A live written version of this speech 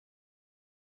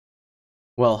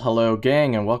Well, hello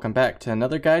gang, and welcome back to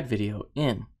another guide video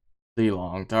in the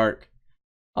Long Dark.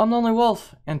 I'm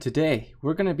Lonelywolf, and today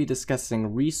we're going to be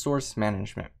discussing resource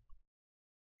management.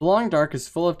 The Long Dark is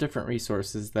full of different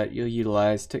resources that you'll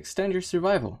utilize to extend your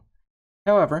survival.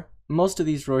 However, most of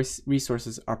these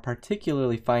resources are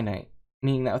particularly finite,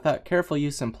 meaning that without careful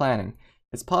use and planning,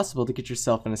 it's possible to get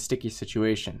yourself in a sticky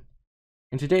situation.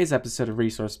 In today's episode of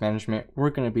Resource Management,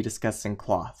 we're going to be discussing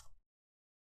cloth.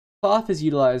 Cloth is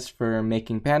utilized for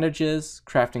making bandages,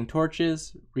 crafting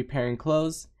torches, repairing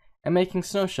clothes, and making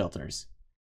snow shelters.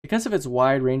 Because of its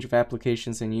wide range of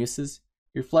applications and uses,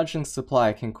 your fledgling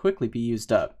supply can quickly be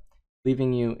used up,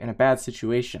 leaving you in a bad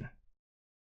situation.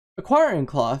 Acquiring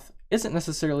cloth isn't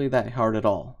necessarily that hard at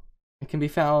all. It can be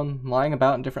found lying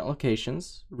about in different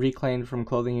locations, reclaimed from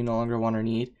clothing you no longer want or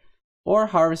need, or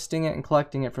harvesting it and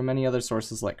collecting it from many other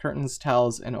sources like curtains,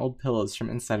 towels, and old pillows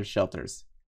from inside of shelters.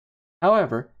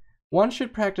 However, one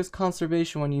should practice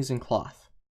conservation when using cloth.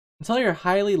 Until you're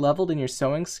highly leveled in your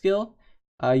sewing skill,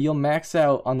 you'll max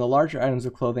out on the larger items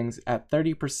of clothing at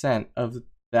 30%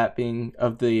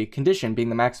 of the condition being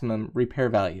the maximum repair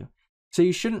value. So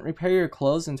you shouldn't repair your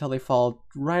clothes until they fall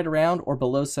right around or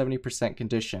below 70%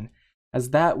 condition, as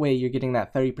that way you're getting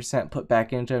that 30% put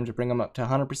back into them to bring them up to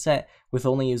 100% with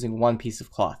only using one piece of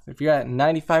cloth. If you're at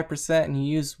 95% and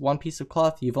you use one piece of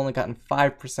cloth, you've only gotten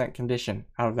 5% condition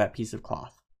out of that piece of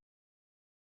cloth.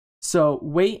 So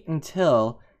wait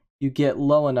until you get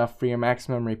low enough for your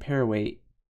maximum repair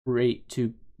rate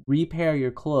to repair your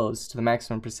clothes to the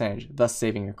maximum percentage, thus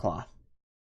saving your cloth.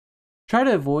 Try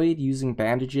to avoid using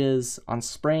bandages on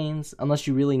sprains unless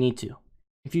you really need to.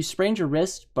 If you sprained your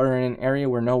wrist but are in an area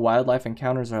where no wildlife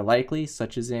encounters are likely,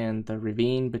 such as in the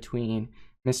ravine between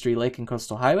Mystery Lake and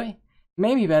Coastal Highway, it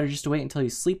may be better just to wait until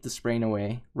you sleep the sprain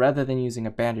away rather than using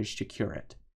a bandage to cure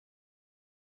it.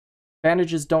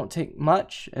 Bandages don't take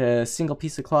much. A single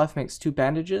piece of cloth makes 2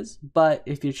 bandages, but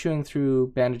if you're chewing through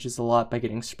bandages a lot by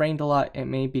getting sprained a lot, it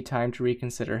may be time to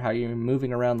reconsider how you're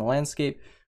moving around the landscape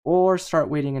or start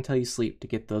waiting until you sleep to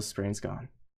get those sprains gone.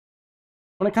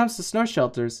 When it comes to snow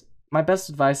shelters, my best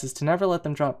advice is to never let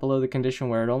them drop below the condition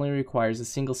where it only requires a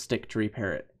single stick to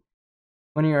repair it.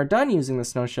 When you are done using the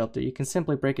snow shelter, you can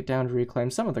simply break it down to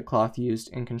reclaim some of the cloth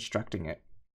used in constructing it.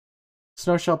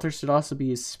 Snow shelters should also be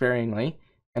used sparingly,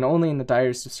 and only in the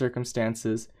direst of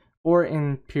circumstances, or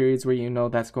in periods where you know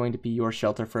that's going to be your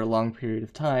shelter for a long period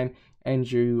of time,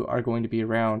 and you are going to be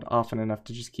around often enough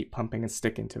to just keep pumping a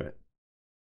stick into it.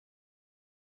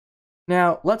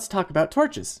 Now, let's talk about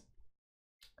torches.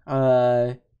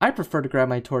 I prefer to grab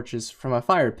my torches from a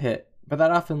fire pit, but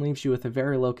that often leaves you with a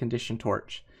very low condition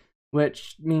torch,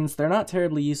 which means they're not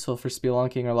terribly useful for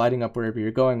spelunking or lighting up wherever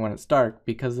you're going when it's dark,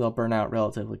 because they'll burn out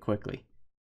relatively quickly.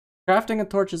 Crafting a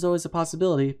torch is always a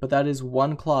possibility, but that is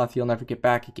one cloth you'll never get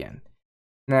back again.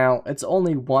 Now, it's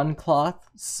only one cloth,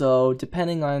 so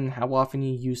depending on how often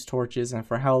you use torches and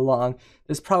for how long,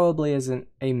 this probably isn't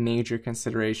a major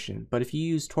consideration. But if you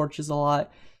use torches a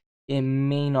lot, it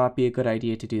may not be a good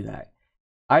idea to do that.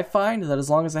 I find that as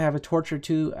long as I have a torch or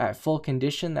two at full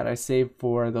condition that I save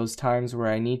for those times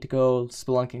where I need to go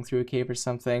spelunking through a cave or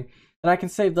something, then I can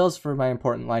save those for my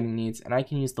important lighting needs, and I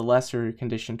can use the lesser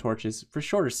conditioned torches for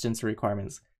shorter stints of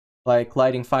requirements, like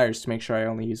lighting fires to make sure I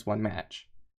only use one match.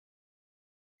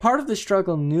 Part of the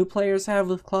struggle new players have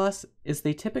with cloths is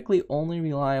they typically only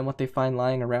rely on what they find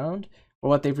lying around, or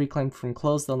what they've reclaimed from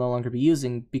clothes they'll no longer be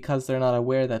using, because they're not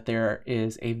aware that there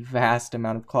is a vast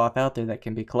amount of cloth out there that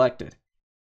can be collected.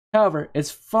 However, it's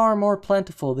far more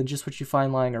plentiful than just what you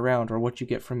find lying around or what you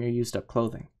get from your used up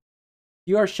clothing.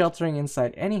 If you are sheltering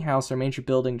inside any house or major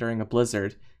building during a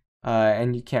blizzard,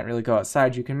 and you can't really go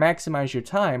outside, you can maximize your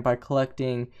time by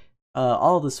collecting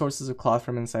all the sources of cloth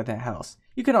from inside that house.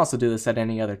 You can also do this at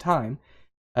any other time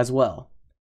as well.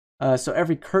 So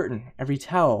every curtain, every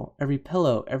towel, every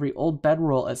pillow, every old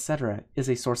bedroll, etc. is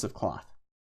a source of cloth.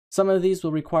 Some of these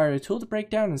will require a tool to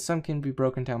break down, and some can be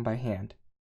broken down by hand.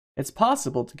 It's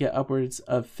possible to get upwards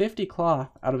of 50 cloth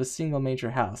out of a single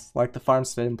major house, like the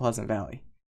farmstead in Pleasant Valley.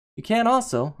 You can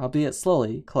also, albeit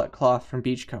slowly, collect cloth from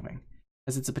beachcombing,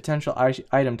 as it's a potential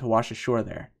item to wash ashore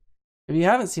there. If you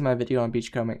haven't seen my video on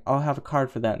beachcombing, I'll have a card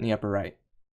for that in the upper right.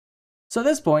 So at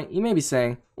this point, you may be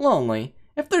saying, Lonely,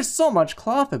 if there's so much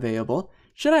cloth available,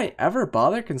 should I ever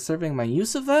bother conserving my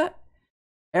use of that?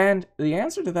 And the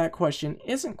answer to that question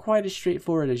isn't quite as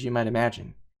straightforward as you might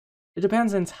imagine. It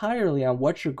depends entirely on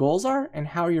what your goals are and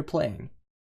how you're playing.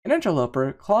 In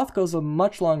Interloper, cloth goes a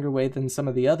much longer way than some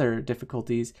of the other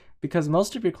difficulties because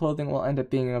most of your clothing will end up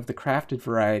being of the crafted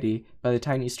variety by the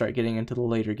time you start getting into the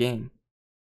later game.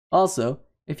 Also,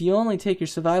 if you only take your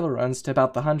survival runs to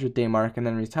about the 100-day mark and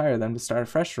then retire them to start a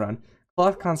fresh run,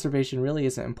 cloth conservation really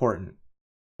isn't important.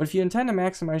 But if you intend to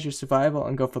maximize your survival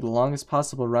and go for the longest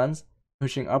possible runs,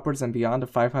 pushing upwards and beyond to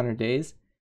 500 days,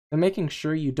 then making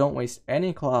sure you don't waste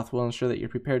any cloth will ensure that you're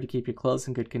prepared to keep your clothes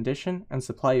in good condition and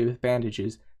supply you with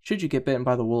bandages should you get bitten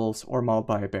by the wolves or mauled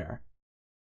by a bear.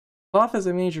 Cloth is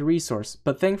a major resource,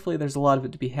 but thankfully there's a lot of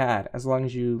it to be had as long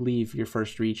as you leave your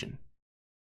first region.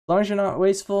 As long as you're not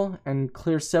wasteful and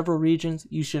clear several regions,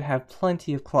 you should have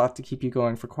plenty of cloth to keep you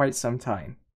going for quite some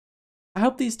time. I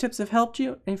hope these tips have helped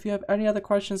you, and if you have any other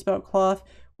questions about cloth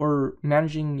or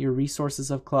managing your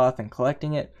resources of cloth and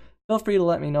collecting it, feel free to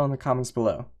let me know in the comments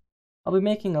below. I'll be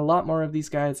making a lot more of these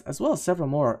guides as well as several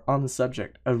more on the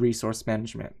subject of resource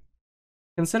management.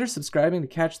 Consider subscribing to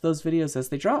catch those videos as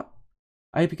they drop.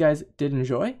 I hope you guys did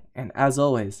enjoy, and as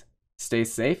always, stay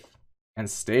safe and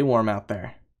stay warm out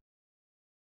there.